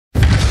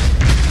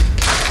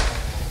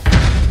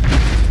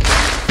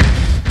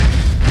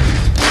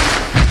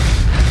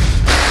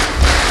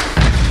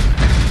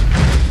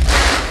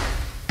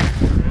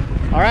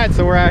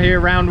we're out here,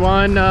 round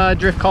one,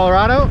 Drift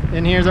Colorado,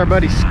 and here's our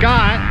buddy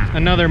Scott,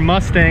 another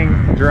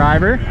Mustang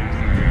driver,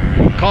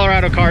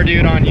 Colorado Car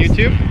Dude on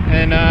YouTube,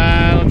 and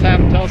let's have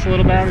him tell us a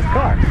little about his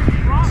car.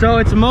 So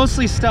it's a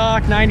mostly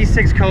stock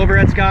 96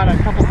 Cobra. It's got a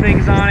couple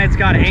things on it. It's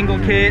got an angle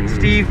kit,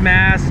 Steve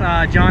Mass,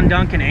 John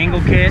Duncan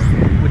angle kit,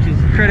 which is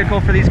critical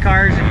for these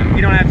cars. If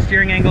you don't have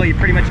steering angle, you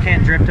pretty much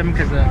can't drift them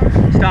because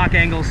the stock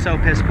angle is so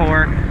piss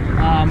poor.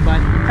 But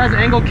it has an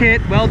angle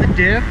kit, welded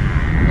diff,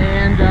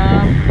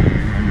 and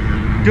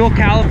dual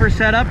caliper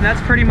setup, and that's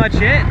pretty much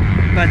it.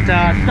 But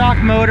stock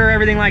motor,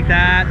 everything like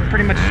that,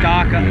 pretty much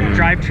stock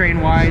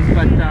drivetrain wise.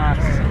 But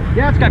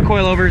yeah, it's got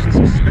coilovers and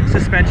some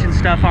suspension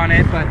stuff on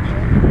it. But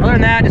other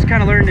than that, just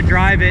kind of learning to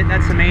drive it.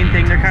 That's the main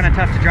thing. They're kind of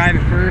tough to drive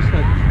at first,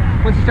 but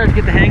once you start to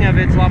get the hang of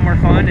it, it's a lot more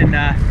fun. And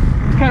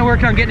just kind of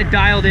working on getting it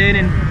dialed in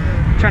and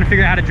trying to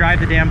figure out how to drive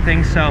the damn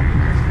thing. So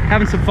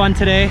having some fun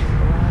today,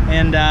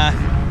 and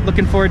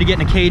looking forward to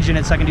getting a cage in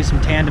it so I can do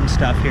some tandem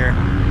stuff here.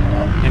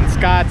 And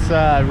Scott's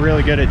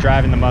really good at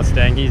driving the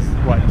Mustang. He's,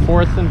 what,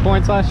 4th in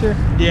points last year?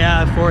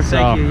 Yeah, 4th,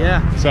 thank you,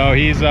 yeah. So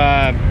he's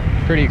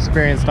pretty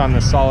experienced on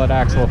the solid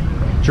axle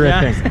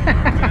drifting.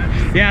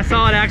 Yeah. Yeah,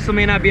 solid axle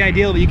may not be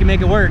ideal, but you can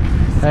make it work.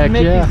 Heck, you can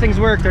make yeah. these things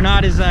work. They're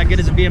not as good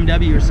as a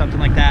BMW or something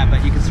like that,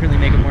 but you can certainly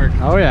make them work.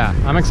 Oh yeah,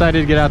 I'm excited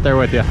to get out there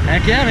with you.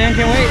 Heck yeah, man,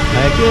 can't wait.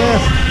 Heck yeah.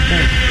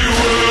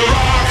 Thanks.